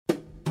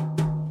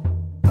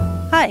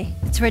Hi,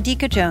 it's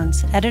Radhika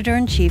Jones,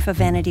 Editor-in-Chief of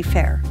Vanity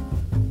Fair.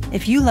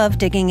 If you love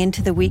digging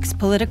into the week's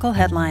political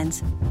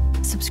headlines,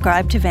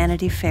 subscribe to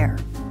Vanity Fair.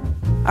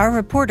 Our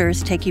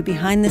reporters take you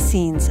behind the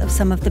scenes of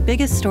some of the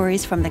biggest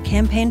stories from the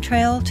campaign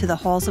trail to the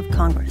halls of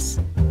Congress.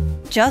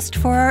 Just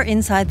for our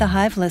Inside the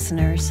Hive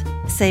listeners,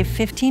 save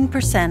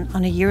 15%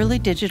 on a yearly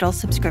digital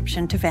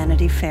subscription to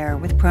Vanity Fair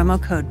with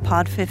promo code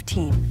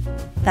POD15.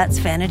 That's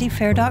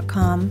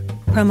vanityfair.com,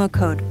 promo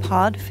code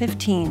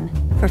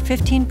POD15 for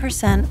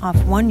 15%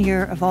 off 1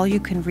 year of all you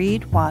can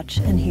read, watch,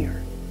 and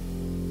hear.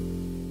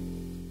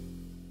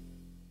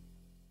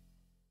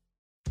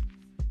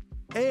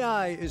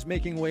 AI is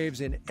making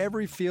waves in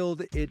every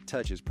field it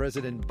touches.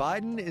 President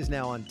Biden is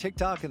now on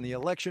TikTok, and the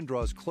election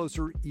draws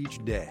closer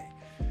each day.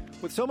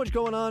 With so much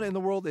going on in the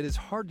world, it is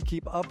hard to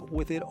keep up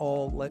with it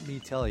all, let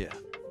me tell you.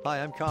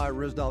 Hi, I'm Kai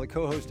Risdal, the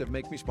co-host of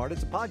Make Me Smart.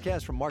 It's a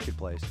podcast from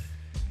Marketplace.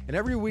 And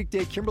every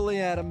weekday,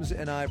 Kimberly Adams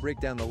and I break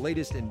down the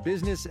latest in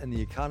business and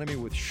the economy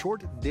with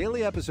short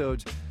daily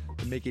episodes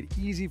to make it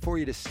easy for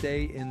you to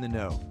stay in the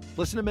know.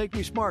 Listen to Make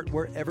Me Smart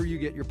wherever you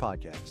get your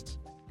podcasts.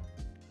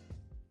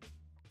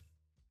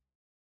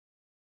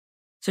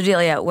 So,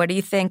 Delia, what do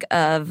you think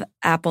of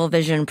Apple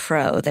Vision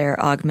Pro, their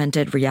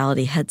augmented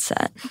reality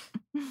headset?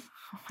 Oh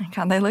my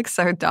God, they look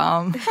so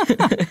dumb.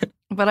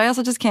 But I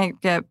also just can't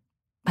get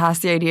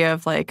past the idea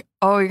of like,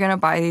 oh, you're going to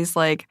buy these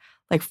like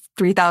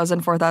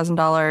 $3,000,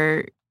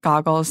 $4,000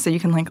 goggles so you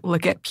can like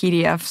look at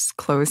PDFs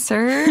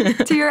closer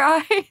to your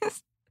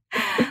eyes.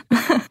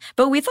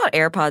 But we thought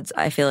AirPods,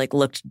 I feel like,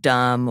 looked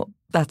dumb.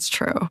 That's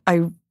true.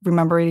 I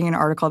remember reading an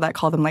article that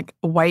called them like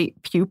white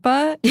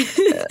pupa.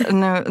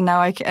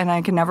 I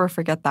can never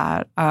forget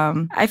that.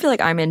 I feel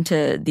like I'm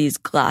into these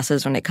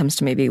glasses when it comes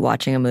to maybe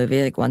watching a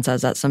movie. Like once I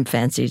was at some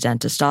fancy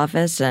dentist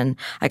office and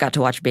I got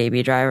to watch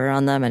Baby Driver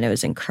on them and it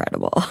was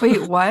incredible.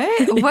 Wait,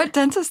 what? What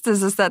dentist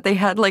is this that they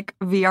had like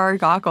VR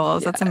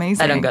goggles? Yeah, that's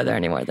amazing. I don't go there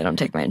anymore. They don't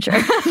take my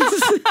insurance.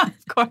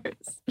 Of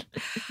course.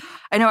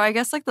 I know. I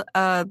guess like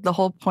the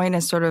whole point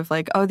is sort of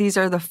like, oh, these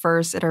are the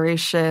first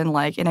iteration.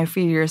 Like in a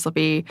few years, they'll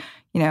be,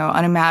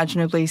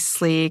 unimaginably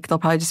sleek. They'll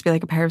probably just be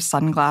like a pair of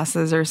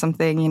sunglasses or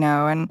something,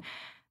 And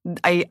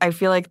I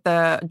feel like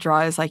the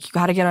draw is like, you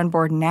got to get on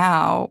board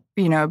now,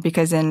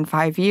 because in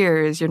 5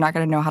 years, you're not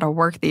going to know how to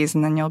work these.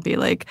 And then you'll be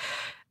like,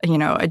 a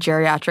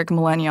geriatric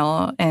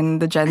millennial, and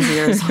the Gen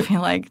Zers will be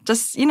like,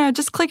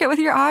 just click it with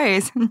your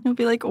eyes. And you'll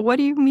be like, what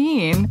do you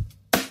mean?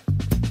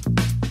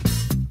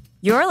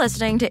 You're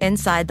listening to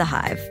Inside the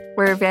Hive,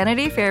 where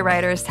Vanity Fair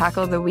writers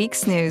tackle the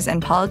week's news in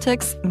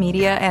politics,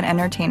 media, and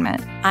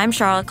entertainment. I'm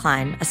Charlotte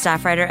Klein, a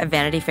staff writer at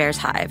Vanity Fair's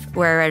Hive,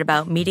 where I write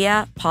about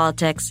media,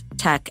 politics,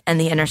 tech, and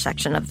the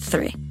intersection of the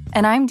three.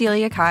 And I'm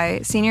Delia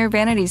Kai, senior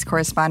Vanities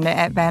correspondent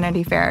at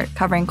Vanity Fair,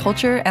 covering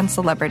culture and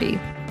celebrity.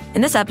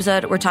 In this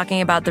episode, we're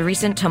talking about the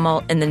recent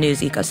tumult in the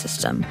news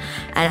ecosystem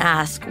and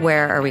ask,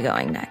 where are we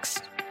going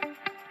next?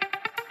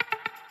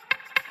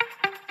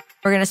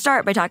 We're going to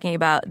start by talking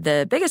about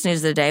the biggest news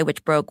of the day,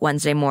 which broke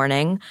Wednesday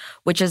morning,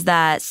 which is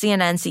that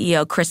CNN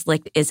CEO Chris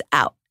Licht is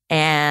out.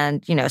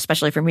 And,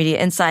 especially for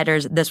media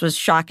insiders, this was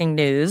shocking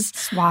news.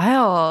 It's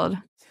wild.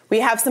 We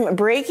have some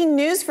breaking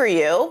news for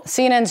you.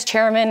 CNN's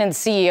chairman and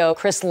CEO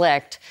Chris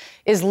Licht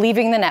is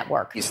leaving the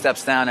network. He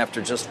steps down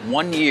after just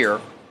 1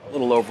 year, a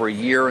little over a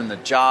year in the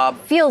job.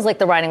 Feels like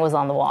the writing was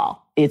on the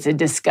wall. It's a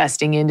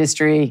disgusting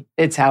industry.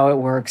 It's how it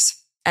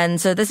works. And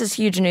so this is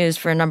huge news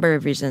for a number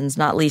of reasons,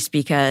 not least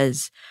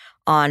because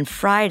on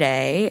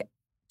Friday,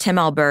 Tim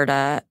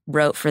Alberta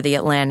wrote for The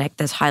Atlantic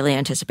this highly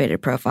anticipated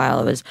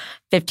profile. It was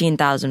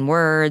 15,000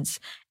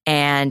 words,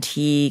 and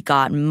he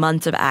got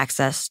months of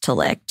access to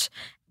Licht.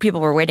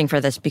 People were waiting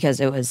for this because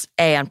it was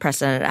A,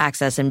 unprecedented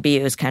access, and B,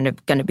 it was kind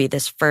of going to be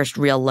this first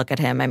real look at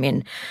him. I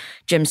mean,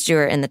 Jim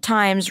Stewart in The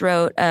Times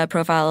wrote a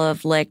profile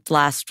of Licht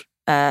last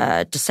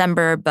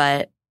December,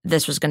 but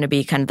this was going to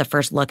be kind of the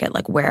first look at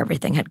like where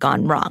everything had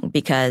gone wrong,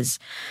 because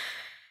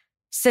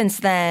since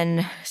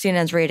then,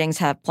 CNN's ratings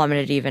have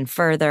plummeted even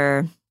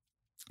further.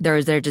 There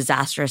was their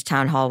disastrous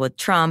town hall with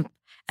Trump,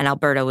 and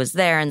Alberta was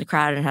there in the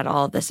crowd and had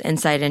all of this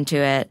insight into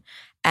it.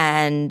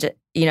 And,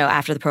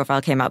 after the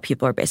profile came out,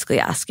 people were basically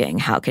asking,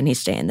 how can he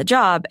stay in the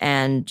job?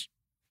 And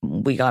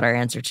we got our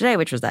answer today,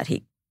 which was that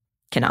he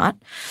cannot.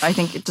 I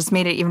think it just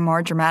made it even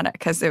more dramatic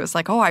because it was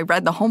like, oh, I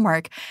read the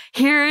homework.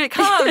 Here it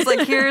comes.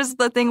 Like, here's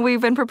the thing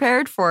we've been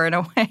prepared for in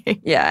a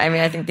way. Yeah, I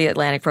mean, I think the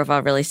Atlantic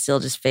profile really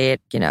sealed his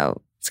fate.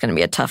 It's going to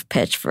be a tough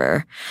pitch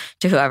to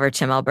whoever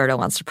Tim Alberta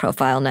wants to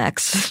profile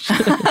next.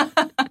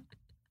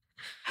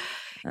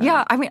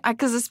 Yeah, I mean,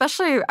 because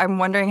especially I'm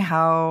wondering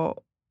how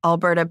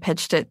Alberta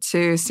pitched it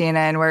to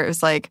CNN, where it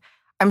was like,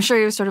 I'm sure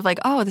he was sort of like,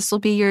 oh, this will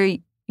be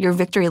your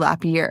victory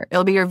lap year.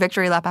 It'll be your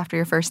victory lap after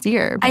your first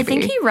year. Maybe. I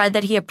think he read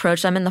that he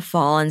approached them in the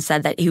fall and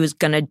said that he was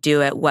going to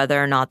do it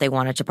whether or not they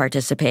wanted to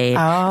participate.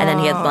 And then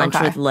he had lunch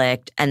with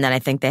Licht, and then I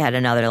think they had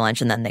another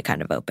lunch, and then they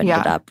kind of opened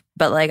it up.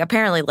 But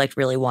apparently Licht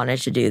really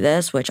wanted to do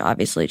this, which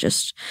obviously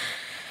just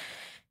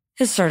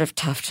is sort of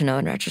tough to know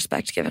in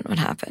retrospect given what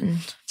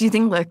happened. Do you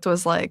think Licht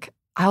was like,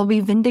 I'll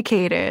be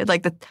vindicated.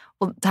 Like the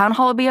town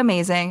hall will be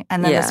amazing,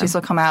 and then this piece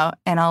will come out,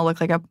 and I'll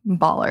look like a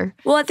baller.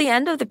 Well, at the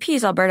end of the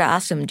piece, Alberta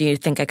asked him, "Do you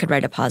think I could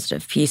write a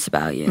positive piece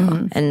about you?"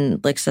 Mm-hmm.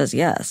 And Licht says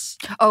yes.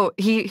 Oh,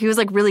 he was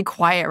like really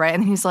quiet, right?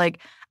 And he's like,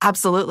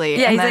 absolutely.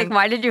 Yeah, and he's then, like,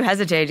 "Why did you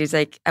hesitate?" He's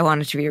like, "I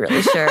wanted to be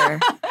really sure."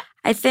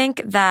 I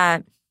think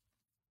that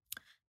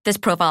this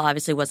profile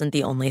obviously wasn't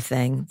the only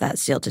thing that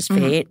sealed his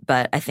fate,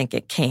 but I think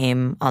it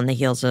came on the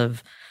heels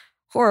of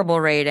horrible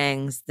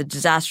ratings, the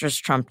disastrous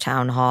Trump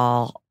town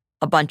hall,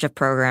 a bunch of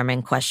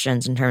programming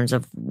questions in terms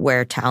of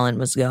where talent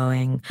was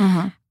going.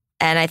 Mm-hmm.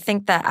 And I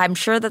think that I'm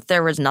sure that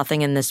there was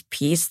nothing in this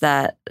piece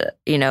that,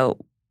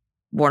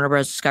 Warner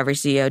Bros. Discovery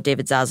CEO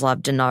David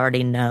Zaslav didn't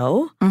already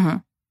know. Mm-hmm.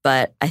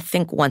 But I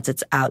think once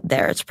it's out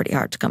there, it's pretty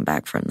hard to come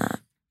back from that.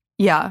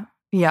 Yeah.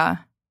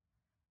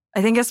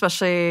 I think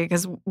especially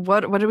because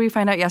what did we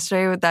find out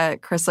yesterday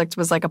that Chris Licht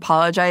was like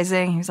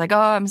apologizing? He was like, "Oh,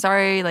 I'm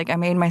sorry. Like I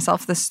made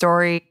myself this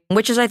story."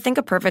 Which is, I think,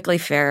 a perfectly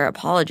fair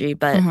apology.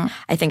 But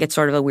I think it's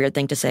sort of a weird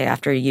thing to say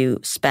after you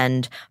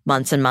spend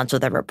months and months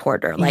with a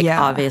reporter. Like,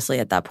 obviously,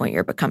 at that point,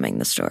 you're becoming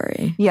the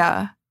story.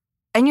 Yeah.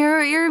 And you're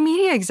a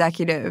media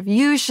executive.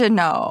 You should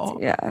know.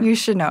 Yeah. You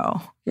should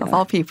know, of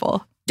all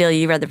people. Delia,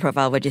 you read the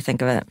profile. What'd you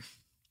think of it?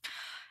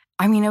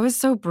 I mean, it was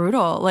so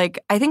brutal.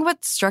 Like, I think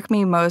what struck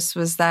me most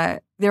was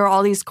that there were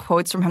all these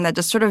quotes from him that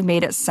just sort of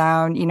made it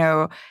sound,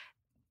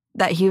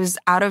 that he was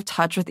out of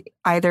touch with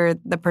either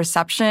the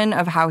perception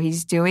of how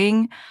he's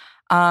doing,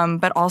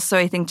 but also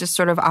I think just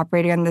sort of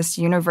operating in this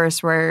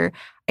universe where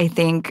I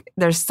think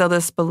there's still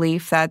this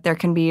belief that there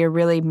can be a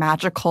really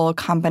magical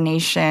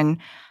combination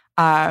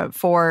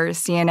for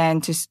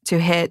CNN to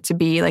hit, to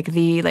be like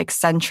the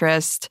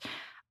centrist,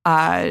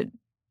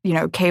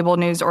 cable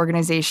news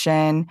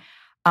organization,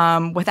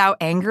 without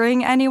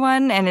angering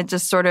anyone. And it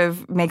just sort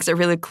of makes it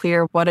really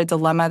clear what a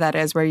dilemma that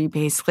is, where you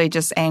basically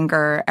just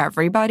anger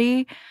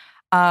everybody.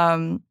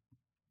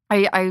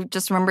 I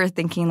just remember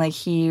thinking like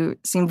he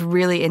seemed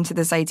really into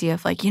this idea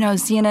of like,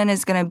 CNN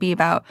is going to be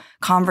about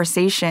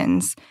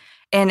conversations.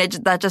 And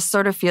that just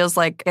sort of feels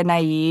like a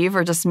naive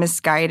or just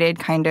misguided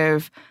kind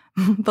of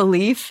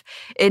belief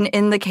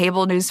in the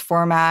cable news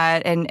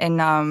format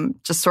and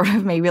just sort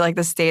of maybe like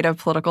the state of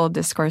political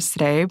discourse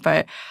today.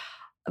 But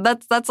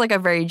that's like a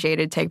very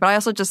jaded take. But I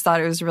also just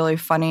thought it was really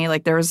funny.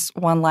 Like there was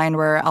one line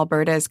where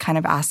Alberta is kind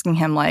of asking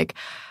him like,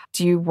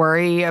 do you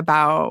worry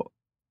about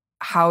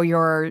how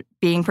you're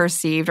being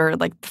perceived or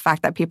like the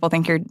fact that people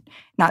think you're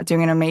not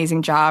doing an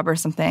amazing job or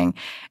something?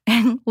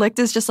 And Licht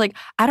is just like,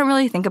 I don't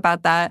really think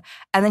about that.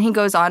 And then he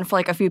goes on for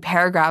like a few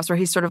paragraphs where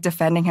he's sort of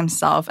defending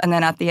himself. And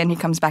then at the end he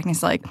comes back and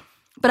he's like,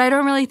 but I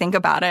don't really think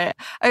about it.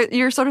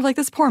 You're sort of like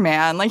this poor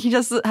man. Like he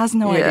just has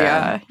no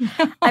idea.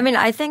 I mean,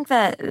 I think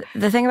that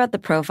the thing about the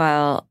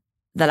profile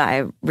that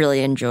I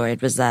really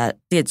enjoyed was that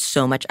he had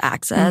so much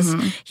access.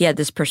 Mm-hmm. He had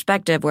this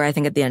perspective where I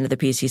think at the end of the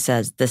piece he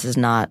says, this is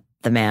not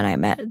the man I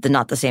met,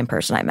 not the same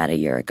person I met a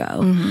year ago.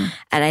 Mm-hmm.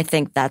 And I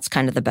think that's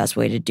kind of the best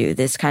way to do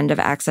this kind of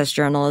access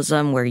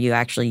journalism where you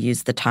actually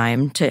use the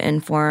time to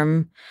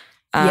inform,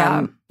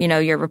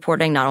 your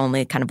reporting, not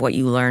only kind of what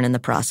you learn in the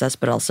process,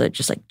 but also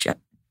just like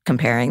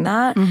comparing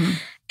that. Mm-hmm.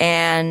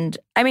 And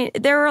I mean,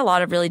 there were a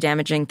lot of really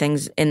damaging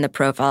things in the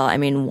profile. I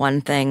mean, one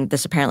thing,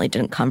 this apparently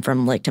didn't come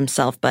from Licht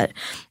himself, but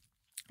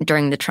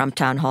during the Trump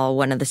town hall,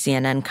 one of the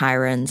CNN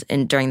chyrons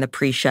during the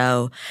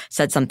pre-show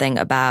said something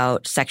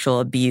about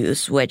sexual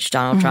abuse, which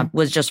Donald Trump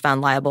was just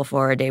found liable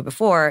for a day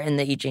before in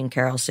the E. Jean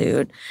Carroll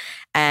suit.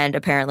 And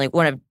apparently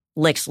one of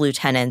Licht's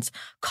lieutenants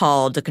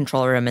called the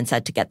control room and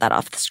said to get that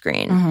off the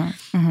screen.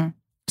 Mm-hmm. Mm-hmm.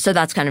 So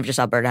that's kind of just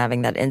Alberta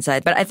having that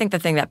insight. But I think the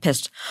thing that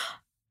pissed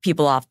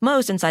people off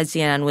most inside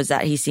CNN was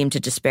that he seemed to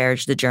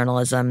disparage the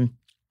journalism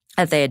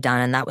that they had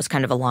done. And that was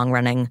kind of a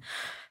long-running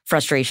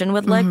frustration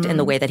with Licht in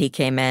the way that he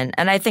came in.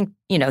 And I think,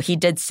 he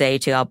did say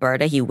to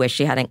Alberta he wished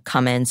he hadn't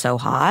come in so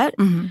hot.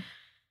 Mm-hmm.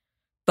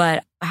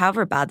 But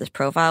however bad this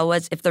profile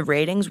was, if the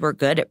ratings were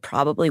good, it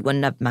probably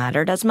wouldn't have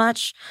mattered as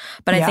much.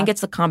 But I think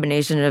it's the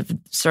combination of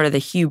sort of the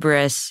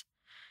hubris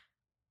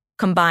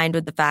combined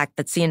with the fact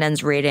that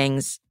CNN's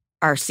ratings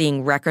are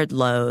seeing record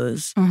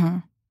lows. Mm-hmm.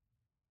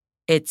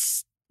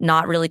 It's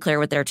not really clear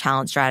what their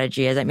talent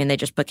strategy is. I mean, they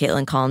just put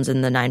Caitlin Collins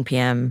in the 9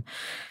 p.m.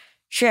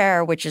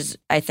 chair, which is,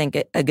 I think,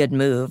 a good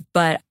move.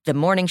 But the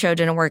morning show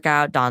didn't work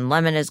out. Don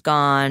Lemon is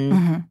gone.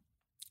 Mm-hmm.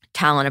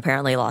 Talent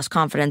apparently lost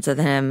confidence in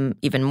him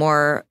even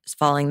more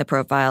following the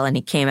profile. And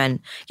he came in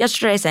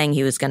yesterday saying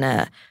he was going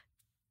to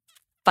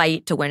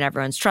fight to win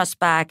everyone's trust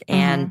back.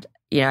 And,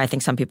 I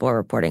think some people are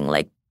reporting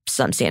like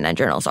some CNN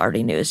journalists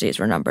already knew his days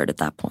were numbered at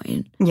that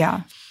point.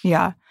 Yeah.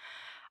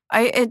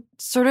 It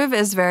sort of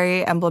is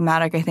very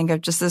emblematic, I think,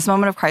 of just this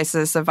moment of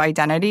crisis of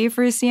identity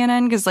for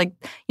CNN. Because,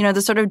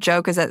 the sort of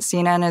joke is that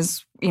CNN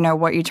is,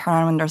 what you turn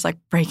on when there's,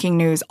 breaking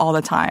news all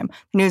the time.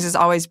 The news is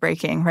always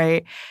breaking,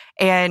 right?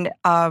 And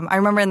I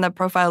remember in the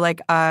profile,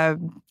 I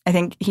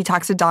think he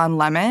talks to Don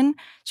Lemon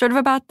sort of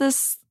about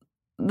this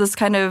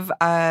kind of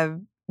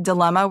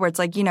dilemma where it's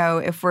like,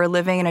 if we're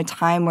living in a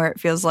time where it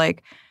feels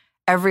like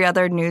every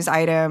other news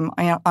item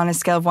on a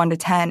scale of 1 to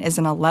 10 is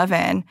an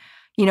 11,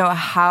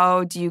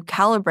 how do you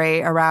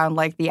calibrate around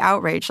like the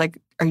outrage? Like,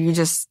 are you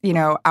just,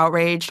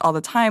 outraged all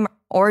the time?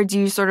 Or do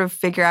you sort of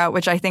figure out,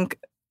 which I think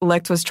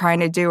Licht was trying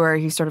to do, where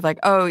he's sort of like,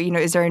 oh,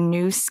 is there a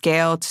new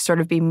scale to sort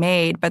of be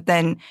made? But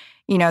then,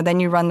 then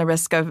you run the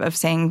risk of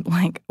saying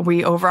like,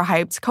 we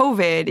overhyped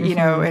COVID,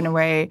 in a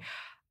way.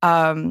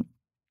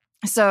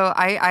 So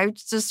I've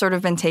just sort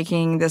of been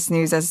taking this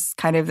news as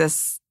kind of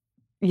this,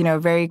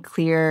 very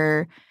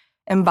clear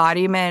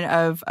embodiment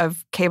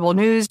of cable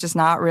news, just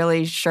not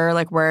really sure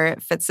like where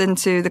it fits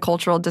into the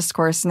cultural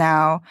discourse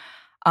now.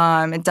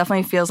 It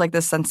definitely feels like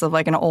this sense of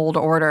like an old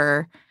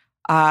order,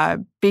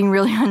 being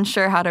really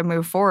unsure how to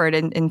move forward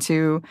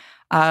into,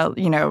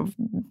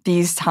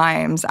 these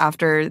times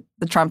after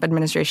the Trump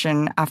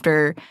administration,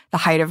 after the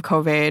height of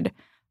COVID.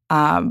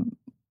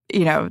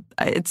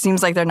 It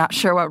seems like they're not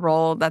sure what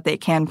role that they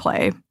can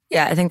play.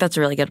 Yeah, I think that's a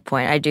really good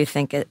point. I do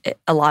think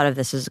a lot of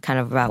this is kind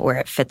of about where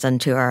it fits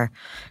into our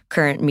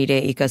current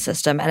media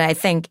ecosystem. And I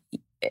think,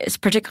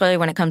 particularly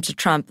when it comes to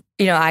Trump,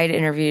 I had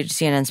interviewed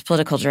CNN's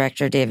political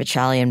director, David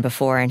Chalian,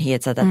 before, and he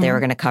had said that they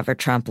were going to cover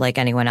Trump like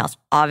anyone else.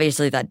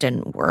 Obviously, that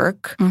didn't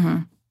work.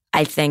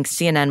 I think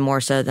CNN more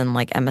so than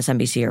like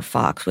MSNBC or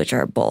Fox, which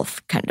are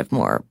both kind of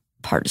more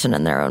partisan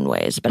in their own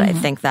ways. But I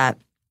think that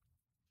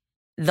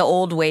the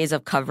old ways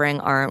of covering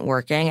aren't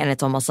working, and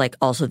it's almost like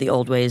also the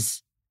old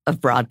ways of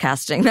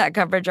broadcasting that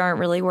coverage aren't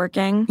really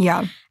working.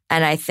 Yeah.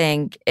 And I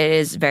think it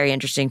is very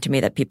interesting to me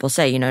that people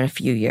say, in a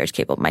few years,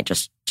 cable might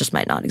just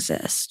might not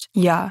exist.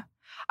 Yeah.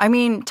 I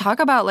mean, talk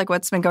about like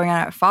what's been going on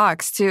at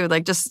Fox too.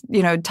 Like just,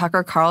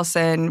 Tucker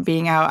Carlson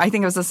being out. I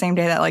think it was the same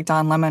day that like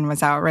Don Lemon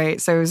was out,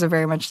 right? So it was a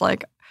very much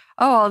like,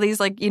 oh, all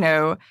these like,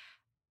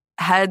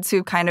 heads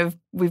who kind of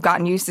we've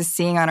gotten used to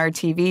seeing on our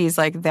TVs,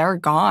 like they're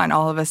gone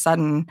all of a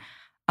sudden.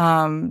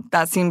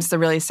 That seems to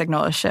really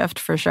signal a shift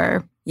for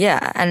sure.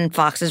 Yeah, and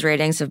Fox's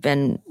ratings have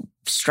been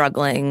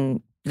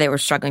struggling. They were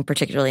struggling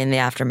particularly in the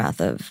aftermath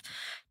of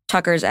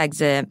Tucker's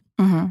exit,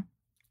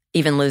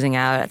 even losing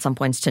out at some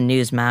points to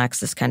Newsmax,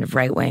 this kind of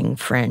right-wing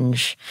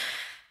fringe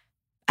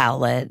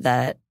outlet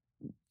that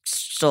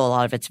stole a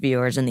lot of its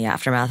viewers in the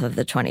aftermath of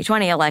the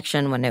 2020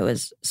 election when it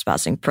was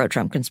espousing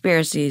pro-Trump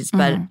conspiracies.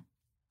 But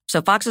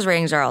so Fox's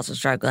ratings are also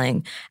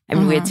struggling. I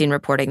mean, we had seen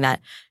reporting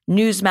that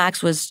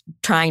Newsmax was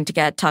trying to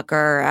get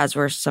Tucker, as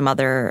were some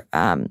other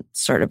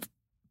sort of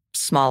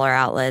smaller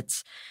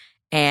outlets.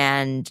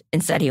 And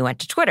instead he went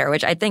to Twitter,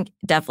 which I think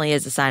definitely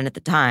is a sign at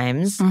the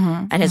times.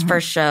 And his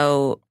first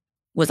show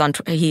was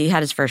he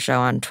had his first show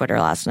on Twitter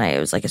last night. It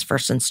was like his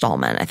first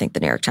installment. I think the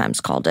New York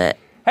Times called it.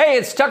 Hey,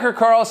 it's Tucker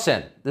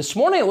Carlson. This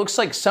morning it looks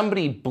like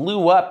somebody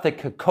blew up the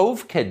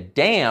Kakhovka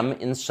Dam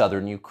in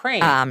southern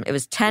Ukraine. It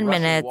was 10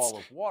 minutes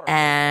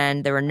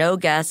and there were no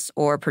guests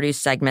or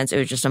produced segments. It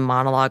was just a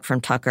monologue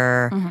from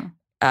Tucker,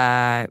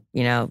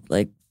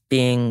 like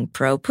being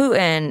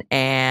pro-Putin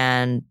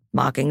and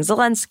mocking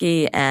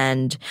Zelensky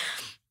and,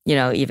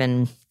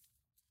 even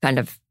kind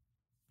of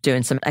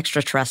doing some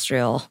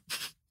extraterrestrial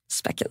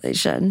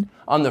speculation.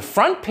 On the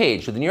front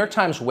page of the New York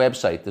Times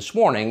website this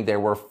morning, there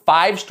were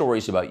 5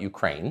 stories about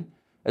Ukraine,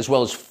 as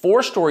well as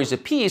 4 stories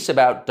apiece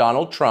about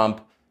Donald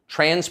Trump,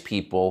 trans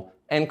people,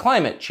 and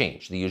climate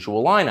change, the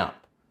usual lineup.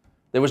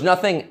 There was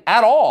nothing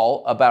at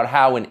all about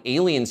how an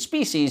alien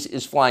species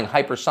is flying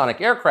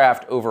hypersonic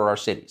aircraft over our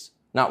cities.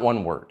 Not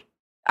one word.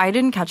 I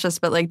didn't catch this,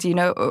 but like, do you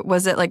know,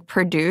 was it like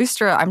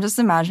produced, or I'm just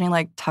imagining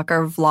like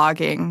Tucker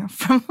vlogging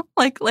from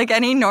like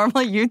any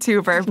normal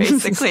YouTuber,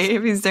 basically,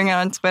 if he's doing it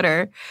on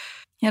Twitter.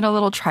 He had a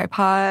little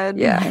tripod.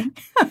 Yeah.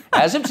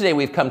 As of today,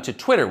 we've come to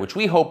Twitter, which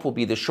we hope will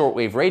be the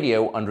shortwave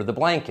radio under the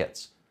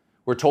blankets.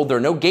 We're told there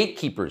are no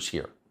gatekeepers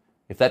here.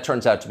 If that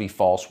turns out to be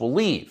false, we'll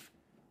leave.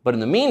 But in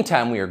the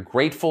meantime, we are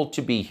grateful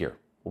to be here.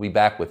 We'll be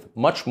back with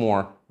much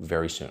more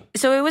very soon.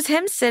 So it was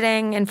him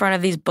sitting in front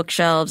of these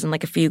bookshelves and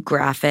like a few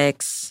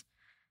graphics.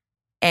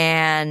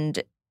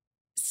 And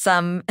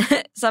some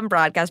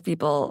broadcast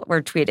people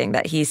were tweeting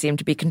that he seemed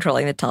to be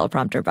controlling the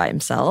teleprompter by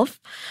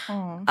himself.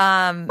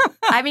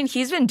 I mean,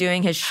 he's been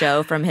doing his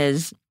show from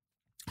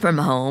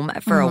home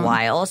for a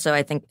while. So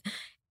I think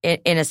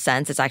in a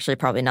sense, it's actually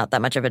probably not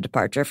that much of a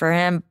departure for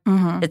him.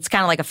 It's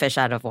kind of like a fish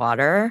out of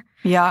water.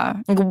 Yeah.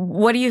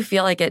 What do you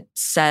feel like it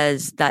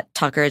says that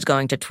Tucker is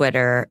going to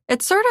Twitter?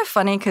 It's sort of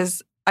funny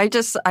because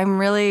I'm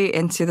really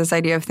into this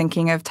idea of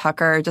thinking of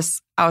Tucker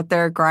just out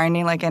there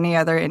grinding like any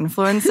other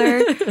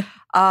influencer.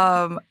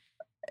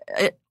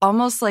 It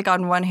almost like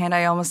on one hand,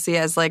 I almost see it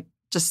as like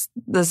just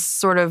this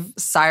sort of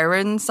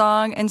siren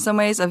song in some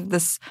ways of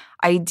this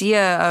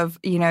idea of,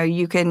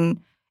 you can,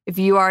 if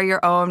you are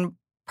your own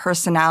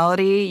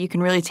personality, you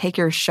can really take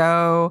your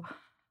show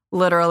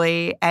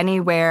literally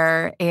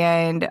anywhere.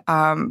 And,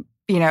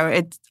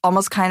 it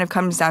almost kind of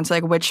comes down to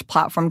like which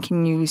platform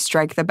can you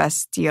strike the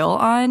best deal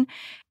on.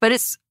 But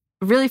it's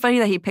really funny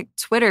that he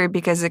picked Twitter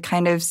because it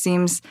kind of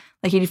seems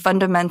like he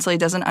fundamentally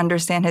doesn't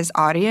understand his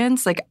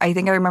audience. Like, I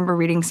think I remember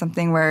reading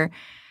something where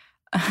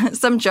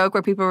some joke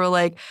where people were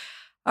like,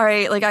 all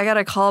right, like I got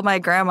to call my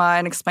grandma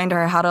and explain to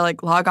her how to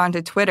like log on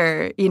to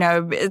Twitter.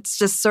 It's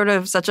just sort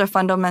of such a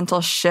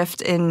fundamental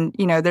shift in,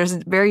 there's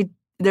very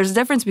there's a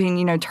difference between,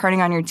 you know,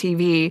 turning on your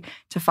TV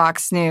to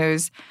Fox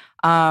News,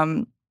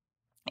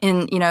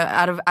 in, you know,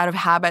 out of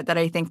habit that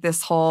I think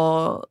this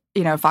whole,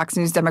 you know, Fox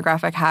News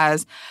demographic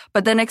has,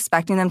 but then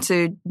expecting them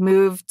to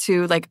move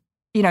to, like,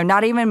 you know,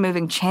 not even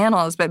moving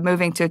channels, but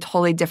moving to a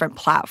totally different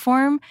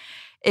platform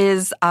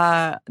is,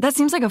 that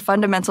seems like a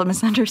fundamental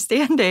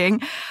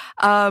misunderstanding.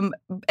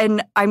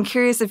 And I'm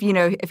curious if, you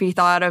know, if you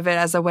thought of it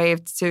as a way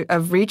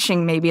of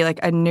reaching maybe like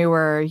a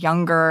newer,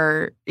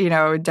 younger, you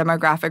know,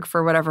 demographic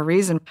for whatever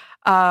reason.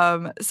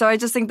 So I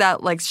just think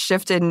that like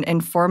shift in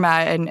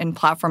format and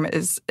platform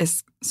is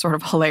sort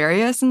of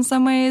hilarious in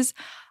some ways.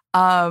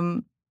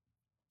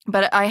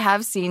 But I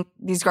have seen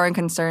these growing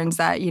concerns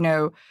that, you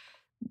know,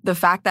 the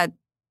fact that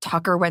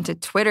Tucker went to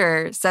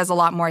Twitter says a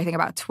lot more, I think,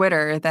 about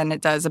Twitter than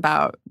it does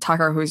about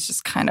Tucker, who's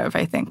just kind of,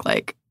 I think,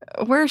 like,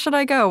 where should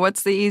I go?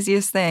 What's the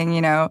easiest thing, you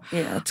know?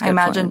 Yeah, that's a I good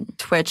imagine point.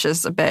 Twitch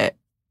is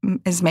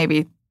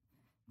maybe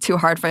too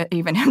hard for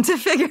even him to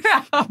figure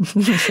out.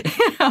 You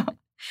know?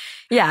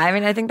 Yeah, I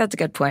mean, I think that's a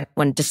good point.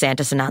 When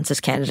DeSantis announced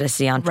his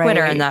candidacy on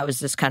Twitter, and that was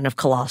this kind of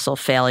colossal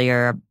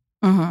failure,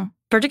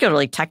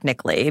 particularly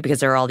technically, because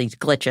there were all these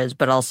glitches,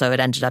 but also it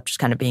ended up just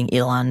kind of being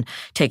Elon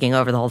taking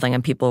over the whole thing,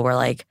 and people were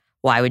like,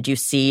 why would you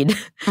cede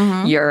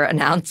your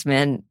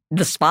announcement,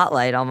 the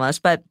spotlight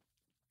almost? But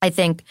I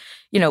think,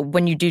 you know,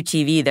 when you do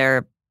TV, there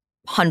are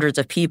hundreds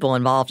of people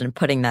involved in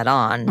putting that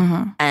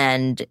on.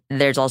 And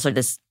there's also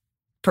this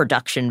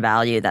production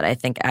value that I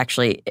think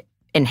actually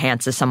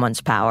enhances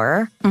someone's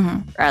power,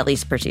 or at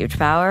least perceived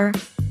power.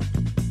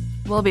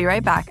 We'll be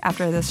right back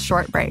after this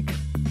short break.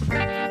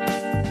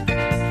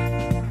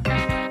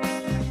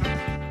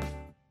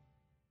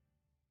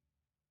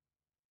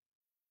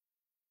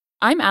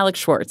 I'm Alex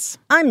Schwartz.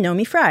 I'm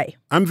Nomi Fry.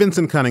 I'm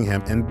Vincent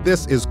Cunningham, and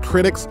this is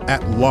Critics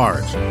at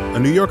Large, a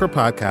New Yorker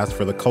podcast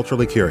for the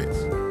culturally curious.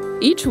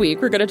 Each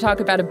week, we're going to talk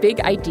about a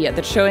big idea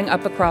that's showing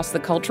up across the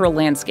cultural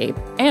landscape,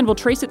 and we'll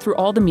trace it through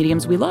all the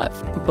mediums we love: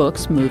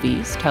 books,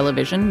 movies,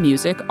 television,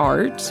 music,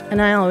 art. And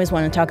I always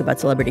want to talk about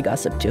celebrity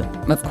gossip, too.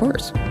 Of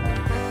course.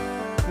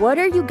 What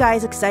are you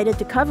guys excited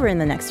to cover in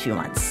the next few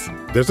months?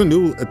 There's a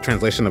new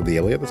translation of the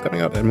Iliad that's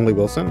coming out, Emily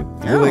Wilson.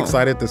 Really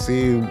excited to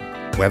see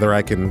whether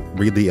I can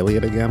read the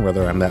Iliad again,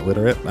 whether I'm that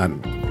literate. I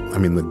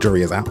mean, the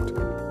jury is out.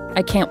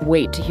 I can't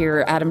wait to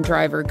hear Adam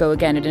Driver go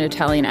again in an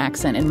Italian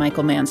accent in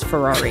Michael Mann's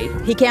Ferrari.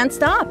 He can't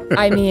stop.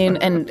 I mean,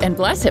 and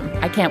bless him.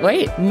 I can't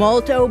wait.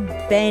 Molto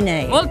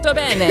bene. Molto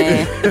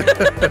bene.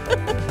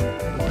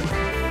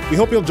 We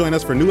hope you'll join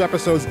us for new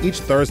episodes each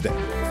Thursday.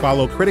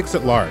 Follow Critics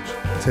at Large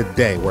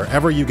today,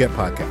 wherever you get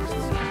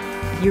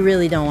podcasts. You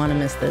really don't want to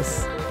miss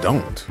this.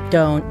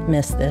 Don't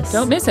miss this.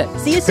 Don't miss it.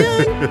 See you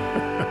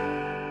soon.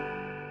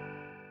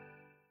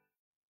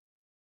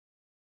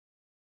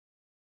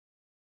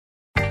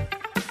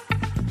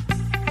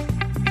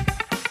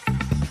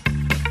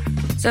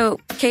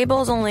 So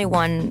cable is only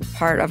one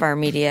part of our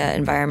media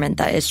environment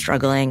that is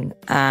struggling.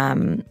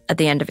 At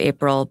the end of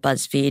April,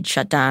 BuzzFeed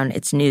shut down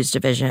its news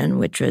division,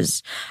 which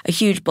was a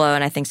huge blow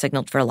and I think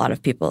signaled for a lot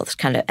of people it's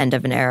kind of end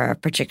of an era,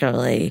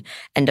 particularly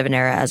end of an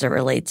era as it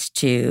relates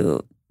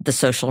to the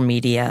social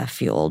media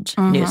fueled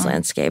news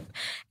landscape.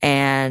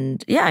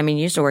 And yeah, I mean,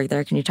 you used to work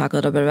there. Can you talk a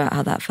little bit about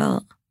how that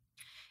felt?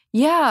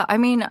 Yeah, I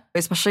mean,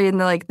 especially in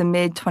the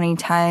mid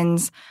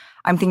 2010s,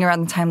 I'm thinking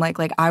around the time like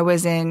I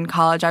was in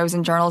college, I was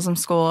in journalism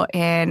school,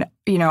 and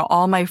you know,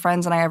 all my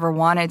friends and I ever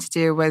wanted to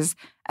do was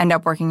end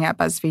up working at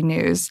BuzzFeed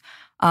News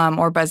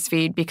or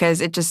BuzzFeed,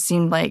 because it just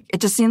seemed like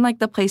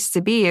the place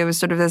to be. It was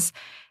sort of this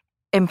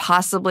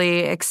impossibly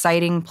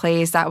exciting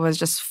place that was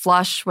just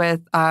flush with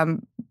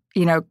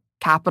you know,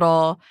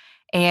 capital,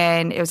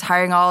 and it was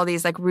hiring all of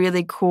these like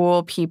really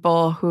cool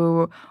people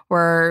who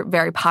were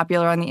very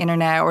popular on the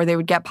internet, or they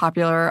would get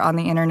popular on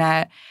the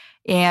internet.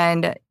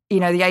 And you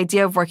know, the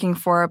idea of working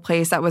for a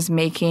place that was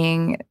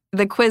making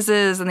the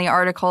quizzes and the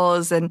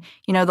articles and,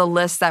 you know, the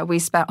lists that we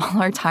spent all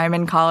our time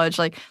in college,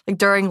 like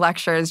during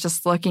lectures,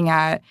 just looking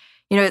at,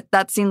 you know,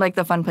 that seemed like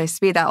the fun place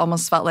to be. That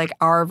almost felt like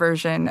our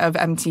version of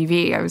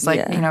MTV. I was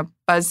like, you know,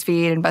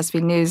 BuzzFeed and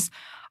BuzzFeed News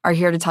are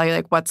here to tell you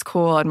like what's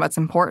cool and what's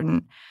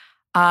important.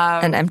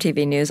 And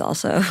MTV News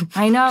also.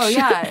 I know,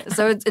 yeah.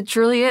 So it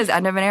truly is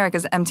end of an era,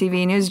 because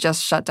MTV News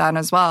just shut down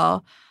as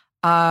well.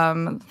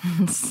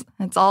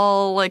 It's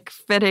all like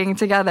fitting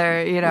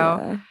together, you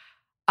know.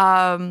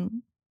 Yeah.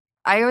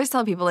 I always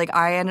tell people like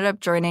I ended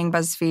up joining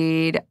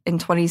BuzzFeed in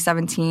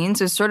 2017,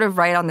 so sort of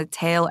right on the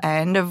tail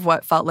end of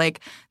what felt like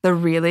the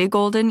really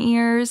golden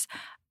years.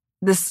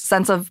 This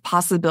sense of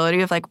possibility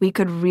of like we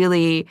could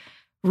really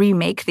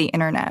remake the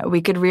internet.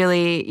 We could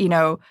really, you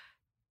know,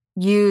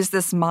 use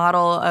this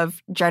model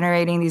of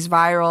generating these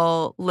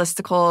viral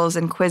listicles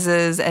and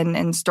quizzes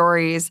and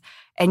stories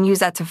and use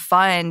that to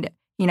fund,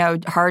 you know,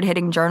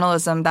 hard-hitting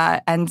journalism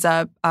that ends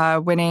up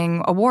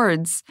winning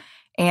awards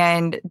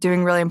and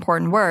doing really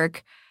important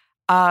work.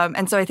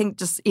 And so I think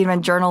just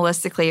even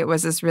journalistically, it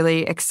was this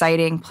really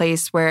exciting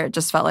place where it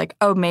just felt like,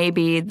 oh,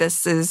 maybe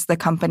this is the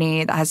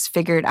company that has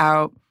figured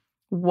out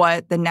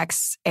what the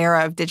next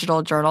era of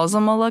digital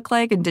journalism will look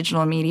like and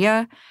digital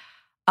media.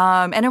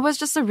 And it was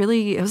just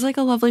it was like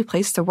a lovely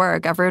place to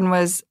work. Everyone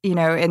was, in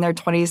their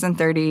 20s and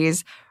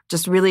 30s,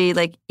 just really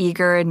like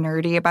eager and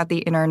nerdy about the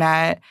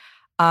internet.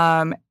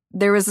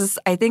 There was this,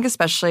 I think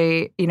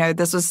especially,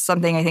 this was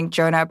something I think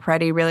Jonah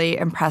Peretti really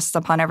impressed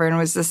upon everyone,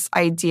 was this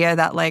idea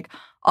that like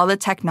all the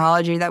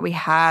technology that we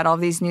had, all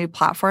these new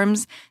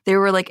platforms, they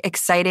were like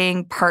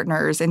exciting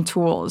partners and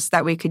tools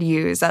that we could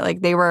use, that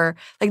like they were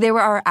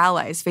our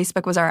allies.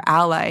 Facebook was our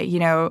ally.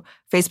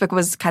 Facebook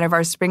was kind of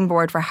our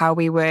springboard for how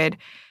we would,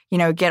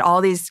 get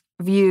all these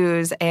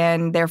views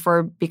and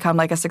therefore become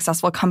like a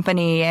successful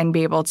company and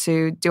be able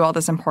to do all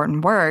this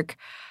important work.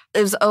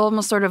 It was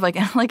almost sort of like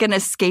an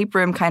escape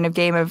room kind of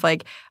game of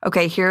like,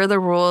 okay, here are the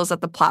rules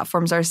that the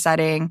platforms are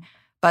setting.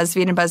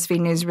 BuzzFeed and BuzzFeed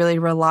News really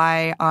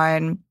rely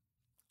on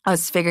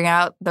us figuring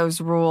out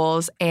those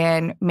rules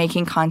and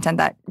making content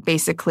that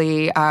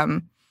basically,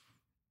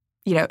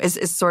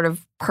 is sort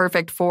of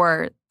perfect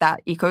for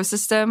that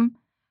ecosystem.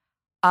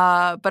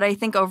 But I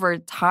think over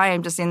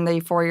time, just in the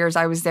 4 years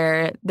I was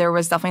there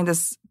was definitely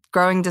this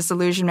growing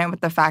disillusionment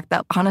with the fact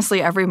that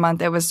honestly, every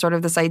month it was sort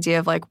of this idea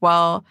of like,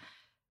 well,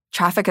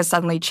 traffic has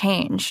suddenly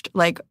changed.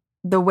 Like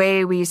the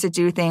way we used to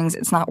do things,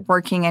 it's not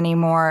working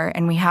anymore,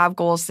 and we have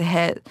goals to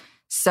hit.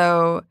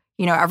 So,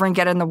 everyone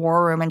get in the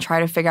war room and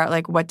try to figure out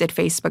like, what did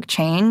Facebook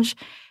change?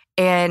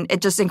 And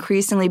it just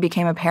increasingly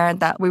became apparent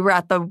that we were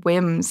at the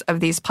whims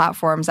of these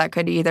platforms that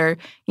could either,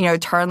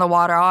 turn the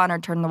water on or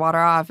turn the water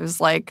off. It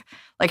was like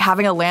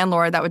having a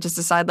landlord that would just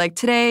decide like,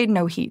 today,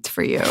 no heat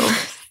for you.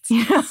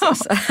 So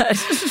sad.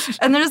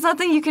 And there's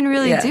nothing you can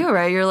really do,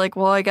 right? You're like,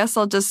 well, I guess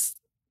I'll just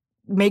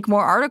make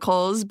more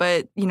articles,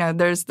 but,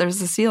 there's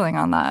a ceiling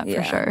on that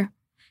for sure.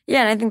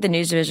 Yeah, and I think the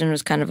news division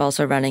was kind of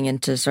also running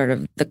into sort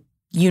of the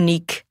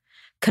unique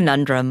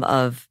conundrum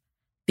of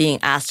being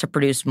asked to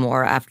produce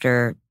more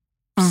after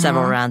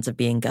several rounds of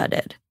being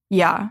gutted.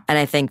 Yeah. And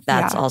I think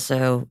that's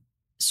also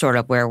sort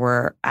of where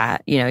we're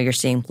at. You're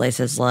seeing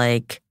places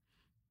like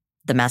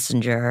The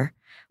Messenger,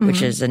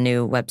 which is a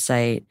new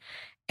website,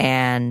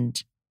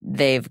 and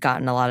they've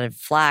gotten a lot of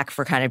flack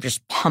for kind of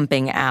just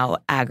pumping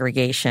out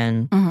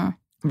aggregation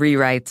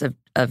rewrites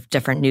of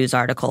different news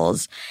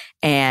articles.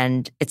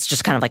 And it's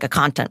just kind of like a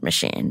content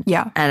machine.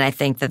 Yeah. And I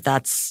think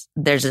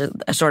there's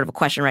a sort of a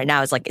question right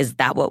now is like, is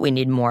that what we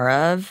need more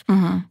of?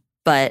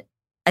 But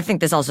I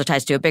think this also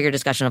ties to a bigger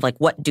discussion of like,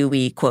 what do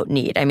we, quote,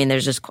 need? I mean,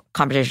 there's this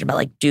conversation about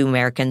like, do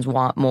Americans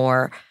want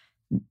more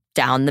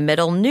down the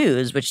middle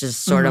news, which is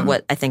sort of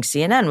what I think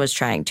CNN was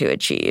trying to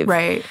achieve.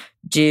 Right.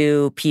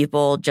 Do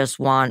people just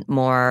want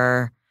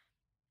more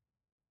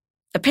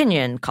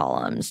opinion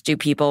columns? Do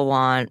people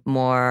want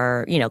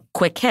more,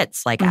 quick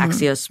hits like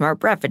Axios Smart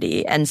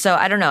Brevity? And so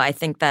I don't know. I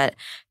think that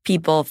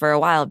people for a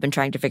while have been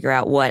trying to figure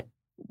out what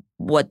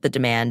the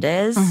demand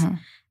is.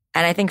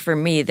 And I think for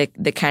me,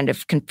 the kind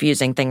of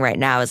confusing thing right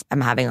now is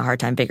I'm having a hard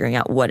time figuring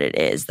out what it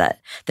is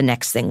that the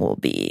next thing will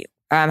be.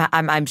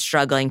 I'm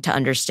struggling to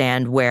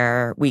understand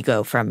where we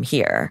go from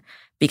here,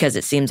 because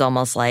it seems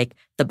almost like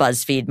the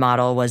BuzzFeed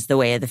model was the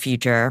way of the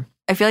future.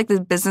 I feel like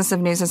the business of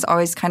news has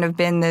always kind of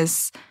been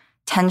this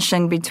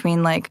tension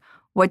between like,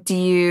 what do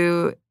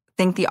you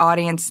think the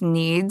audience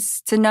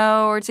needs to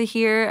know or to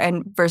hear,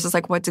 and versus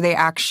like, what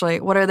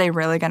are they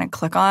really going to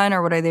click on,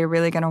 or what are they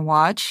really going to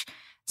watch?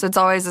 So it's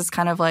always this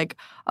kind of like,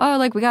 oh,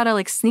 like we got to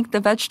like sneak the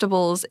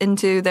vegetables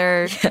into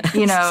their,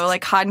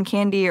 like cotton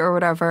candy or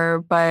whatever.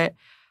 But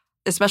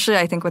especially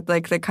I think with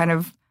like the kind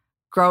of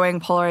growing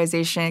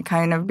polarization, it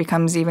kind of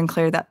becomes even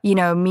clear that,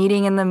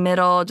 meeting in the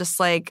middle, just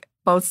like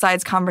both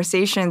sides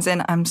conversations.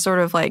 And I'm sort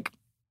of like,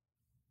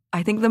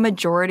 I think the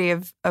majority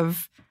of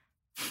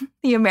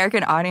the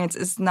American audience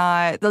is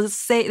not,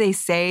 they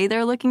say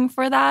they're looking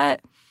for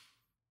that.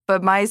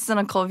 But my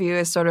cynical view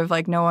is sort of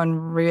like no one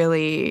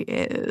really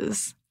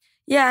is.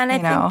 Yeah, and I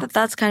think that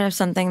that's kind of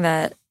something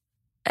that,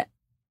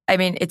 I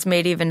mean, it's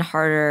made even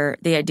harder.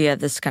 The idea of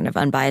this kind of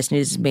unbiased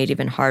news is made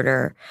even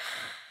harder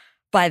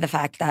by the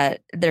fact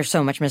that there's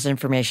so much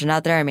misinformation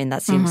out there. I mean,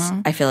 that seems,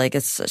 I feel like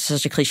it's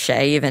such a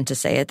cliche even to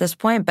say at this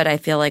point, but I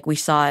feel like we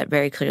saw it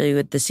very clearly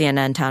with the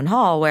CNN town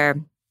hall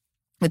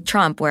with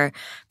Trump, where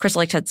Chris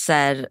Licht had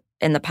said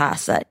in the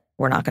past that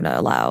we're not going to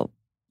allow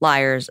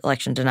liars,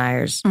 election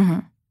deniers,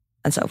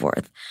 and so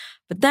forth.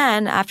 But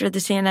then after the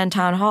CNN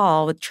town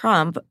hall with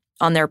Trump,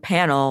 on their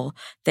panel,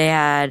 they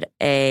had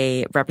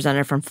a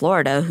representative from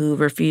Florida who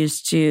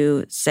refused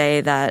to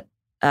say that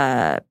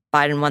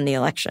Biden won the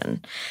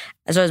election.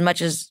 And so as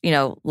much as,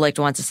 Licht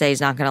wants to say he's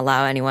not going to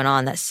allow anyone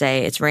on that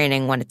say it's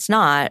raining when it's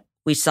not,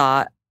 we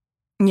saw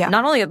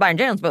not only with Biden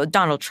Daniels, but with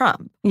Donald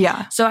Trump.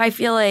 Yeah. So I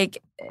feel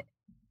like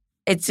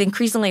it's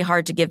increasingly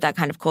hard to give that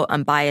kind of, quote,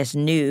 unbiased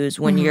news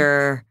when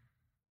you're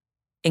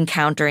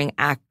encountering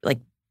bad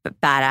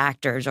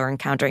actors or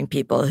encountering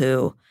people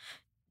who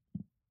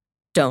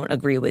don't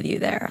agree with you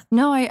there.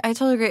 No, I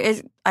totally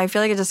agree. I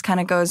feel like it just kind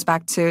of goes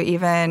back to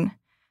even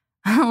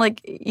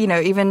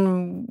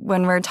even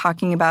when we're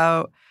talking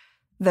about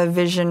the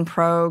Vision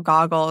Pro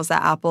goggles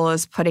that Apple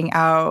is putting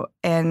out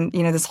and,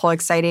 this whole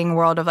exciting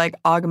world of like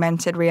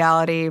augmented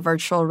reality,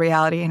 virtual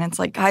reality. And it's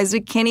like, guys, we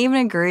can't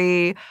even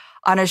agree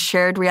on a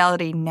shared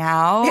reality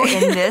now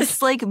in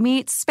this like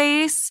meat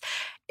space,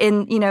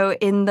 in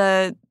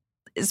the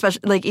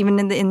especially like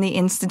even in the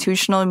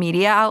institutional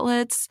media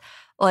outlets.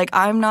 Like,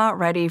 I'm not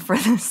ready for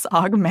this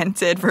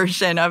augmented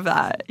version of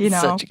that,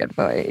 Such a good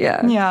point,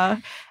 yeah. Yeah.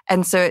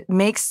 And so it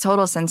makes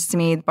total sense to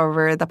me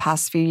over the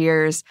past few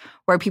years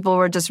where people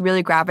were just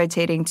really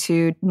gravitating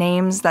to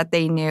names that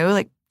they knew,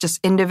 like just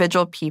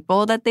individual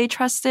people that they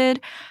trusted.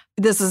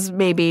 This is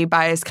maybe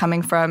bias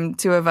coming from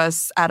two of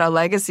us at a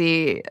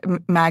legacy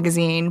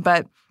magazine,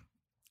 but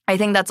I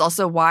think that's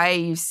also why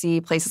you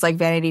see places like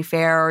Vanity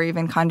Fair or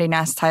even Condé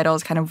Nast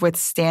titles kind of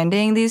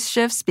withstanding these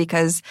shifts,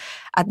 because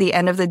at the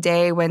end of the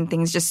day, when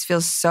things just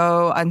feel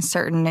so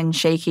uncertain and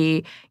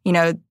shaky,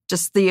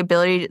 just the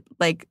ability,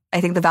 like,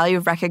 I think the value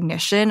of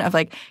recognition of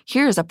like,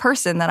 here's a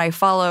person that I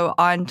follow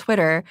on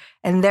Twitter,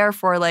 and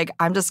therefore, like,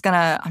 I'm just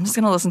gonna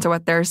listen to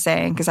what they're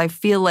saying because I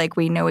feel like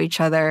we know each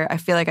other. I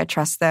feel like I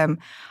trust them.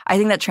 I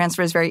think that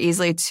transfers very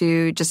easily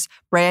to just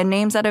brand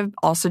names that have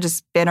also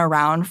just been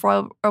around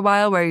for a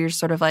while, where you're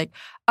sort of like,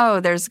 oh,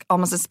 there's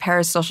almost this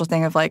parasocial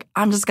thing of like,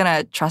 I'm just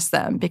gonna trust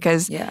them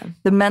because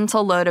the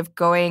mental load of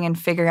going and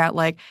figuring out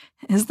like,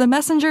 is the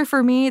messenger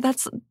for me?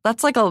 That's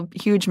like a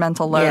huge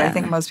mental load. I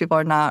think most people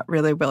are not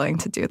really willing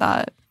to do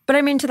that. But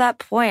I mean, to that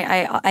point,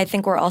 I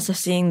think we're also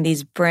seeing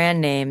these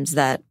brand names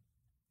that,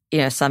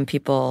 some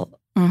people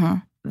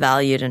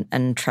valued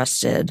and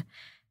trusted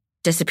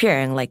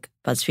disappearing, like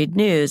BuzzFeed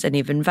News and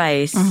even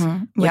Vice,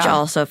 which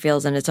also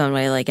feels in its own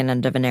way like an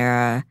end of an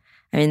era.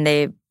 I mean,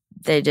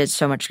 they did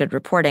so much good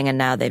reporting and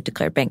now they've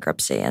declared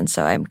bankruptcy. And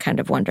so I'm kind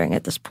of wondering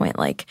at this point,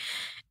 like,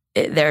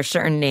 there are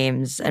certain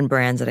names and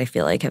brands that I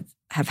feel like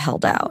have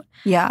held out.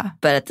 Yeah.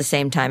 But at the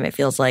same time, it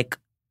feels like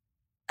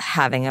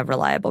having a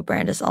reliable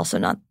brand is also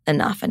not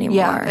enough anymore.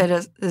 Yeah, it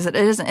is. It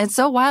isn't. It's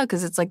so wild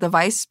because it's like the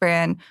Vice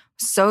brand,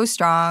 so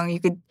strong. You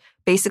could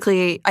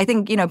basically, I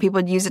think, people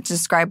would use it to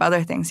describe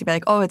other things. You'd be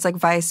like, oh, it's like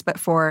Vice, but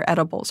for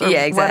edibles or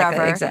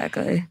whatever.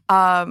 Exactly.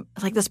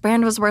 Like this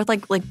brand was worth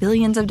like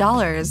billions of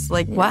dollars.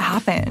 Like what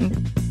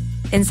happened?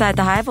 Inside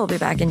the Hive, we'll be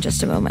back in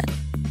just a moment.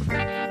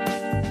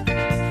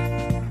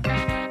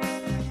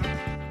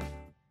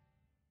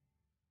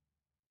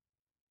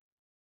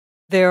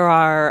 There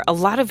are a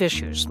lot of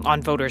issues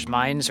on voters'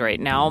 minds right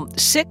now.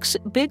 6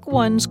 big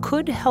ones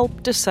could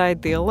help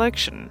decide the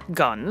election: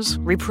 guns,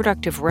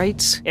 reproductive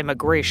rights,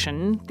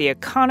 immigration, the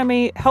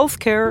economy,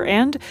 healthcare,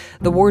 and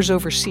the wars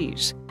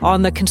overseas.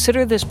 On the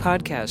Consider This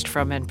podcast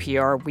from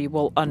NPR, we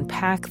will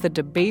unpack the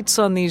debates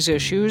on these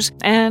issues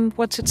and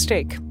what's at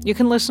stake. You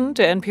can listen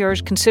to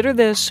NPR's Consider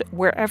This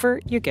wherever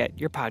you get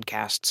your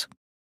podcasts.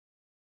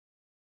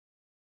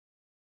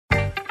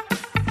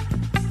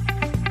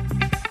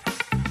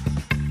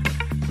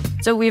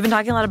 So we've been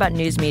talking a lot about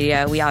news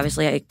media. We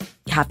obviously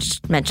have to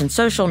mention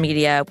social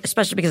media,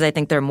 especially because I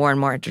think they're more and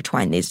more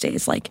intertwined these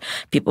days, like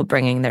people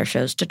bringing their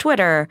shows to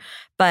Twitter.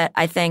 But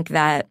I think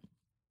that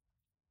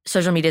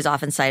social media is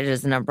often cited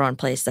as the number one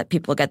place that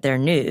people get their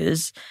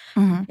news.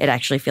 It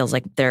actually feels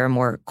like there are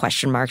more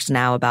question marks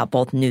now about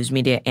both news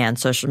media and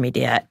social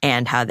media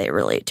and how they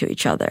relate to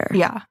each other.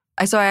 Yeah.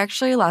 So I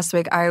actually, last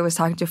week, I was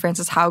talking to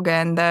Frances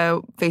Haugen,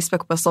 the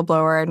Facebook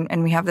whistleblower,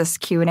 and we have this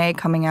Q&A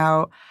coming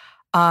out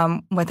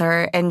with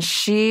her, and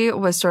she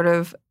was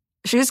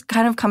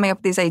kind of coming up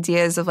with these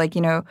ideas of like,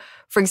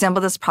 for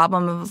example, this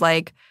problem of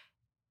like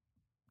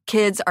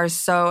kids are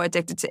so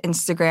addicted to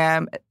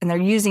Instagram and they're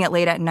using it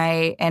late at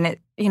night, and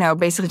it,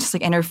 basically just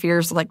like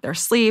interferes with like their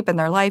sleep and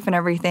their life and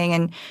everything.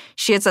 And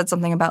she had said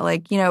something about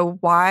like,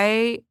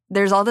 why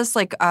there's all this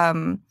like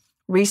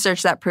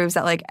research that proves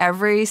that like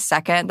every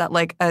second that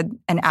like an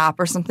app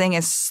or something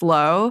is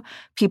slow,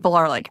 people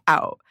are like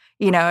out.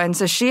 And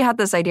so she had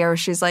this idea where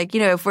she's like,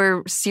 if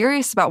we're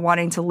serious about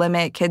wanting to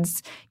limit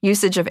kids'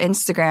 usage of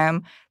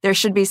Instagram, there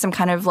should be some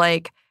kind of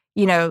like,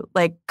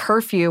 like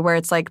curfew where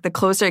it's like the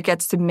closer it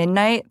gets to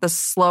midnight, the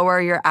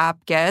slower your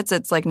app gets.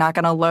 It's like not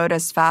going to load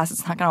as fast.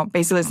 It's not going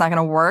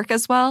to work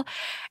as well.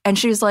 And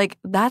she was like,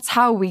 that's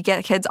how we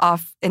get kids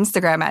off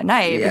Instagram at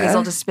night because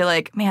they'll just be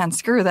like, man,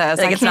 screw this.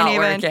 Like, I it's can't not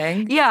even.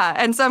 Working. Yeah.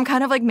 And so I'm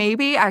kind of like,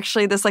 maybe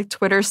actually this like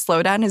Twitter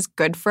slowdown is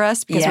good for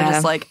us because we're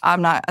just like,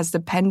 I'm not as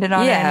dependent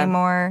on it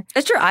anymore.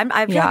 It's true. I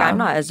feel like I'm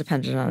not as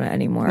dependent on it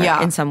anymore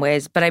in some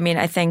ways. But I mean,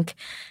 I think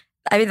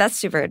that's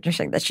super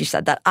interesting that she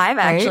said that. I've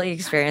actually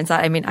experienced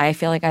that. I mean, I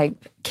feel like I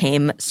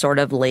came sort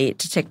of late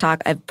to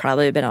TikTok. I've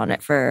probably been on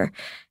it for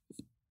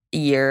a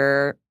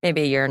year,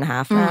 maybe a year and a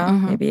half now,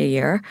 maybe a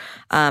year.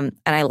 And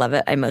I love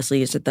it. I mostly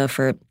use it though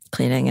for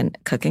cleaning and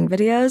cooking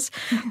videos.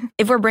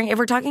 If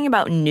we're talking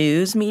about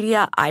news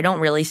media, I don't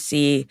really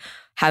see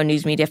how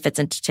news media fits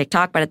into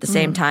TikTok, but at the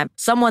same time,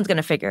 someone's going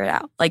to figure it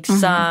out. Like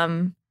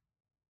some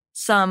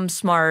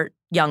smart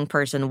young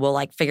person will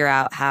like figure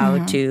out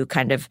how to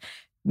kind of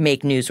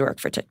make news work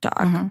for TikTok.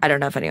 I don't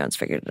know if anyone's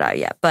figured it out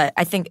yet, but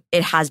I think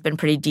it has been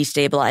pretty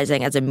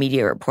destabilizing as a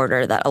media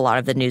reporter that a lot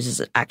of the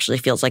news actually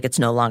feels like it's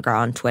no longer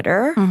on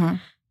Twitter.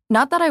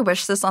 Not that I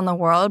wish this on the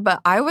world,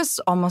 but I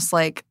was almost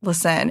like,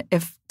 listen,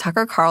 if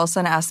Tucker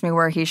Carlson asked me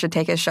where he should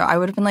take his show, I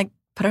would have been like,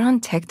 put it on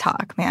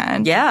TikTok,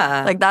 man.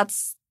 Yeah. Like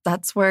that's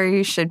that's where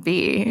you should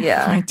be.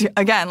 Yeah.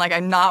 Again, like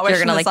I'm not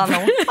wishing this on the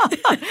wall.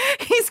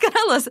 He's going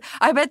to listen.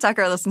 I bet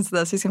Tucker listens to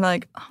this. He's going to be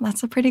like, oh,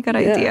 that's a pretty good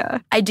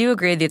idea. I do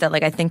agree with you that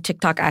like I think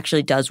TikTok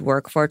actually does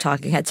work for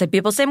talking heads. Like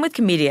people, same with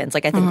comedians.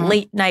 Like I think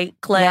late night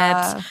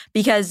clips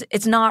because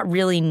it's not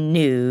really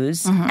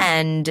news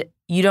and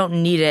you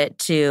don't need it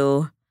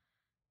to,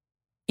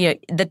 you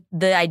know,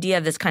 the idea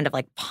of this kind of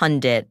like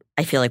pundit,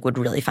 I feel like would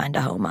really find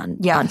a home on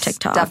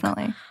TikTok.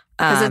 Definitely.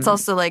 Because it's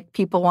also like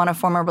people want to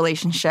form a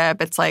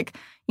relationship. It's like,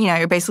 you know,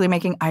 you're basically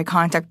making eye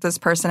contact with this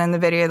person in the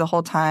video the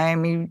whole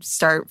time. You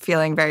start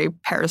feeling very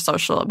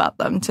parasocial about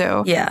them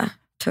too. Yeah,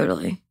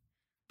 totally.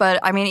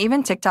 But I mean,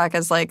 even TikTok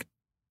is like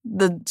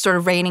the sort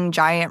of reigning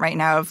giant right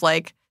now of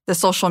like the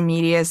social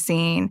media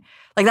scene.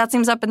 Like that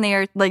seems up in the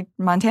air. Like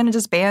Montana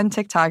just banned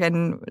TikTok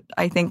and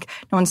I think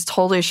no one's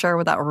totally sure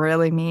what that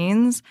really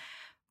means.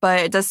 But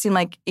it does seem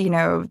like, you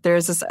know,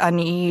 there's this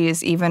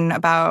unease even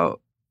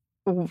about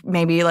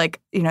maybe like,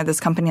 you know,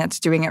 this company that's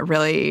doing it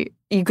really,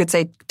 you could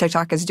say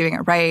TikTok is doing it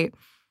right,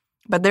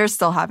 but they're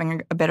still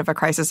having a bit of a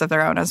crisis of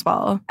their own as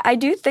well. I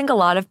do think a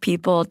lot of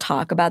people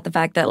talk about the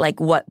fact that like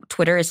what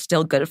Twitter is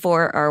still good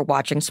for are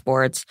watching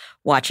sports,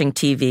 watching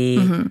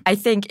TV. I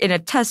think in a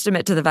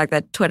testament to the fact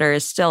that Twitter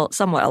is still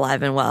somewhat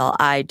alive and well,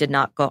 I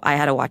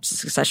had to watch the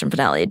Succession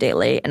finale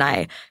daily and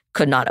I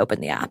could not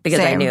open the app because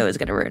I knew it was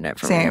going to ruin it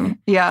for me.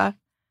 Yeah.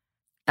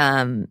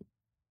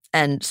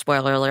 And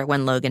spoiler alert,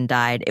 when Logan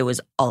died, it was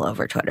all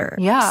over Twitter.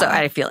 Yeah. So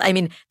I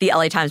mean, the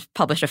LA Times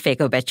published a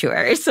fake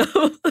obituary. So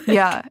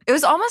yeah, it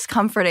was almost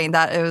comforting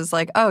that it was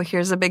like, oh,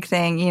 here's a big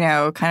thing, you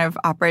know, kind of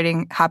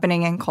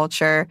happening in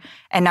culture.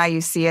 And now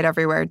you see it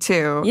everywhere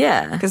too.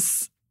 Yeah.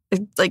 Because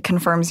it like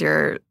confirms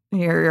your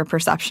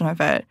perception of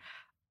it.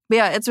 But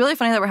yeah, it's really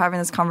funny that we're having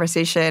this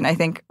conversation, I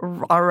think,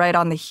 right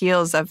on the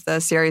heels of the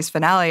series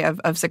finale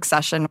of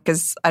Succession.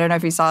 Because I don't know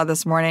if you saw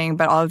this morning,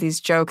 but all of these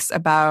jokes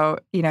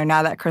about, you know,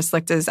 now that Chris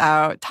Licht is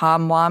out,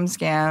 Tom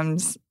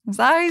Wambsgans. Is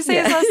that how you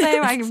say his last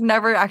name? I've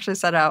never actually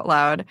said it out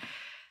loud.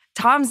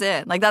 Tom's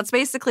in. Like, that's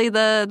basically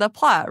the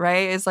plot,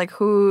 right? Is like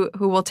who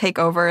will take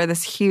over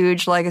this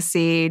huge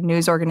legacy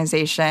news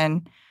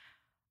organization.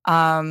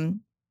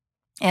 And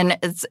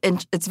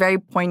it's very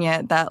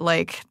poignant that,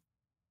 like,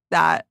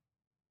 that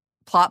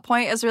plot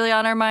point is really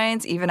on our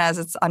minds, even as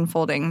it's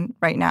unfolding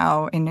right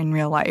now in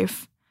real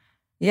life.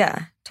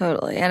 Yeah,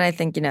 totally. And I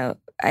think, you know,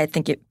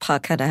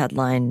 Puck had a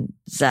headline,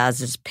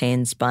 Zaz's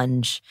pain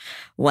sponge,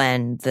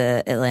 when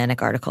the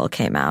Atlantic article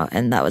came out.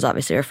 And that was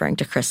obviously referring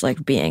to Chris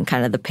Licht being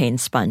kind of the pain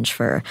sponge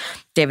for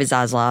David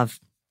Zaslav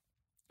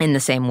in the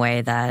same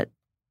way that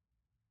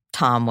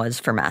Tom was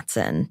for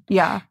Matsson.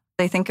 Yeah.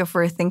 I think if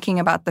we're thinking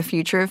about the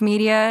future of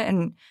media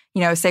and,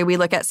 you know, say we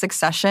look at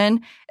Succession,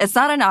 it's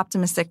not an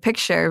optimistic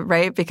picture,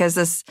 right? Because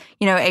this,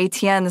 you know,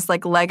 ATN, this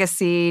like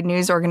legacy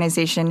news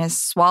organization is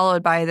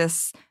swallowed by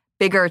this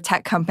bigger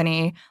tech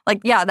company.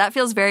 Like, yeah, that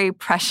feels very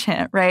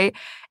prescient, right?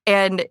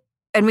 And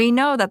we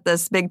know that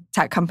this big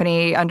tech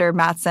company under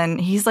Matsson,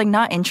 he's like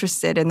not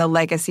interested in the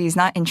legacy. He's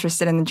not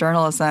interested in the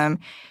journalism.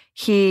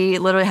 He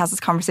literally has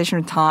this conversation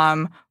with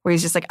Tom where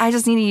he's just like, I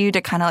just need you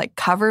to kind of like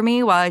cover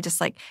me while I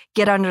just like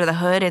get under the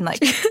hood and like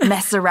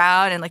mess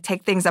around and like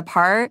take things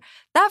apart.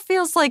 That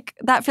feels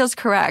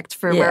correct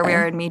for where we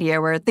are in media,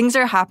 where things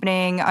are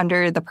happening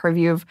under the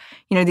purview of,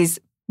 you know, these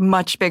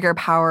much bigger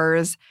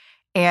powers.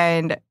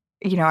 And,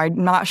 you know,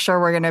 I'm not sure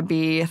we're going to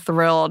be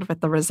thrilled with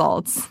the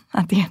results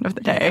at the end of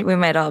the day. We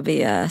might all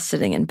be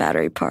sitting in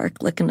Battery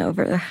Park looking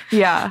over at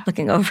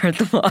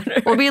the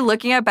water. We'll be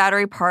looking at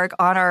Battery Park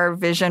on our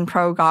Vision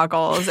Pro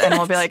goggles, and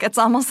we'll be like, it's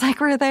almost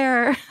like we're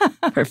there.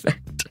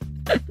 Perfect.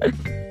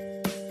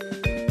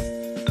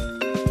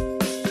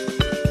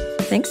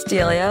 Thanks,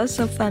 Delia. It was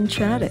so fun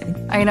chatting.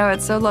 I know.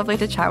 It's so lovely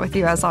to chat with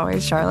you, as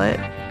always, Charlotte.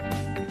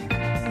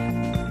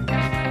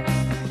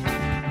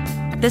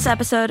 This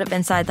episode of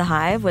Inside the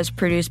Hive was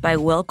produced by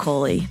Will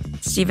Coley.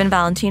 Stephen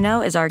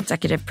Valentino is our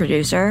executive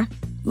producer.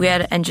 We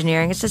had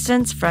engineering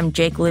assistance from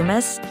Jake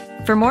Loomis.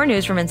 For more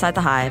news from Inside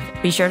the Hive,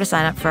 be sure to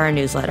sign up for our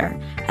newsletter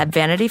at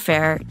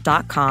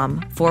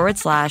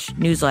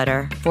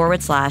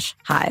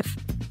vanityfair.com/newsletter/hive.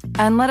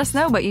 And let us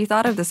know what you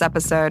thought of this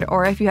episode,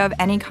 or if you have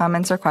any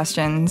comments or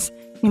questions.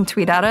 You can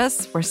tweet at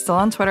us. We're still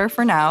on Twitter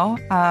for now.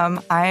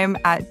 I'm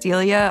at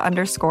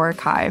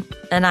Delia_Kai.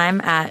 And I'm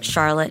at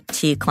Charlotte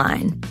T.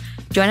 Klein.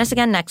 Join us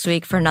again next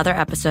week for another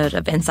episode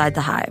of Inside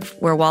the Hive,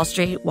 where Wall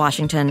Street,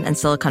 Washington, and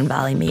Silicon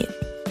Valley meet.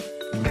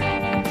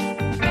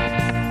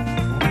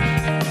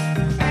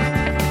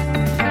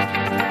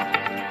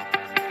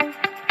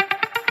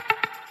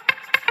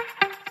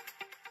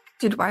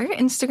 Dude, why are your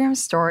Instagram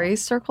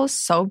stories circles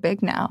so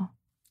big now?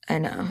 I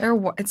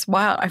know. It's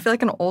wild. I feel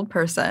like an old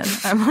person.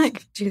 I'm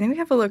like, do you think we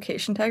have a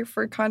location tag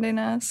for Condé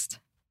Nast?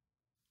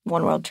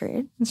 One World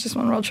Trade. It's just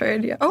One World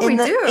Trade, yeah. Oh, we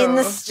do. In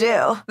the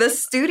stew. The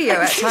studio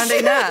at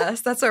Condé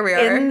Nast. That's where we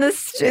are. In the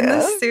stew. In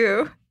the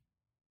stew.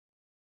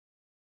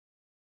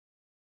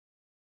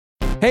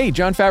 Hey,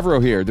 Jon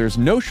Favreau here. There's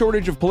no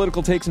shortage of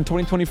political takes in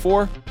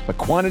 2024, but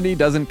quantity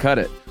doesn't cut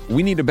it.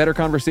 We need a better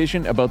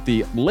conversation about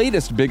the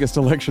latest, biggest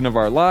election of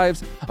our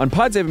lives. On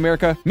Pod Save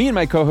America, me and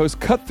my co-hosts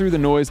cut through the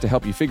noise to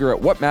help you figure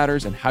out what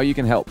matters and how you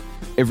can help.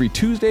 Every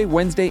Tuesday,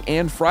 Wednesday,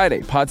 and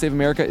Friday, Pod Save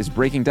America is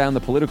breaking down the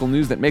political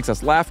news that makes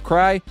us laugh,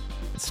 cry,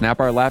 and snap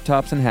our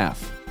laptops in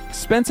half.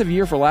 Expensive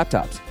year for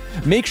laptops.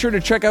 Make sure to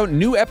check out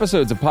new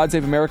episodes of Pod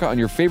Save America on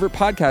your favorite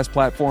podcast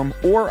platform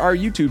or our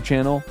YouTube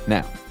channel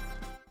now.